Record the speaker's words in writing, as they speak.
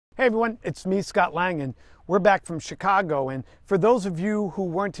Hey everyone, it's me, Scott Lang, and we're back from Chicago. And for those of you who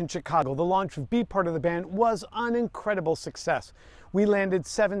weren't in Chicago, the launch of Be Part of the Band was an incredible success. We landed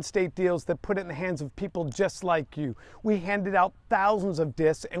 7 state deals that put it in the hands of people just like you. We handed out thousands of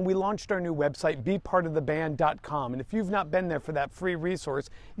discs, and we launched our new website, bepartoftheband.com. And if you've not been there for that free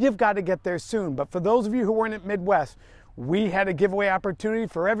resource, you've got to get there soon. But for those of you who weren't at Midwest, we had a giveaway opportunity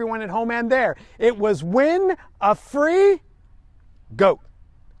for everyone at home and there. It was win a free goat.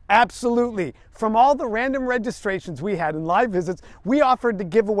 Absolutely. From all the random registrations we had and live visits, we offered to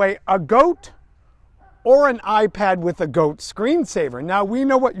give away a goat or an iPad with a goat screensaver. Now we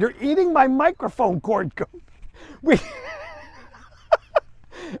know what you're eating, my microphone cord, goat.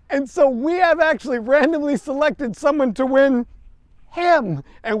 And so we have actually randomly selected someone to win him.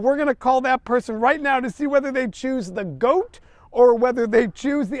 And we're going to call that person right now to see whether they choose the goat or whether they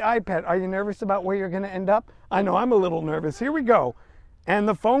choose the iPad. Are you nervous about where you're going to end up? I know I'm a little nervous. Here we go. And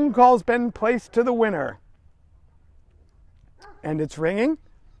the phone call's been placed to the winner. And it's ringing.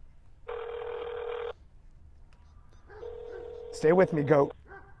 Stay with me, goat,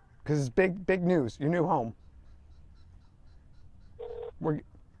 because it's big news. Your new home.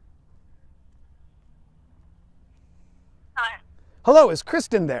 Hello, is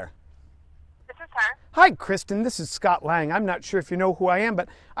Kristen there? This is her. Hi, Kristen. This is Scott Lang. I'm not sure if you know who I am, but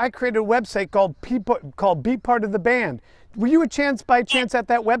I created a website called Be Part of the Band. Were you by chance at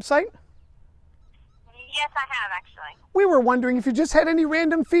that website? Yes, I have, actually. We were wondering if you just had any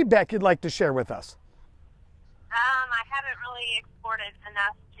random feedback you'd like to share with us. I haven't really exported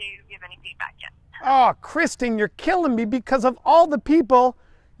enough to give any feedback yet. Oh, Kristen, you're killing me because of all the people.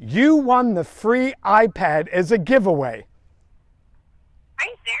 You won the free iPad as a giveaway. Are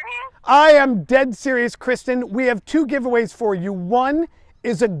you serious? I am dead serious, Kristen. We have 2 giveaways for you. One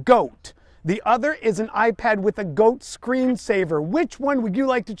is a goat. The other is an iPad with a goat screensaver. Which one would you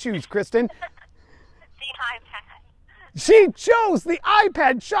like to choose, Kristen? The iPad. She chose the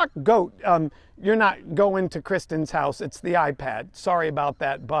iPad. Shock, goat. You're not going to Kristen's house. It's the iPad. Sorry about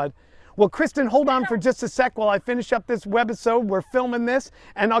that, bud. Well, Kristen, hold on for just a sec while I finish up this webisode. We're filming this,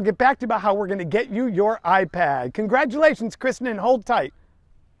 and I'll get back to you about how we're going to get you your iPad. Congratulations, Kristen, and hold tight.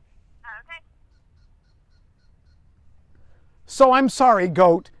 Okay. So I'm sorry,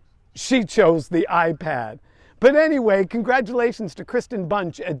 goat. She chose the iPad. But anyway, congratulations to Kristen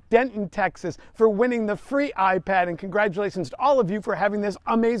Bunch at Denton, Texas for winning the free iPad, and congratulations to all of you for having this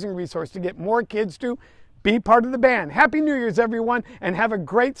amazing resource to get more kids to be part of the band. Happy New Year's, everyone, and have a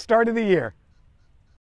great start of the year.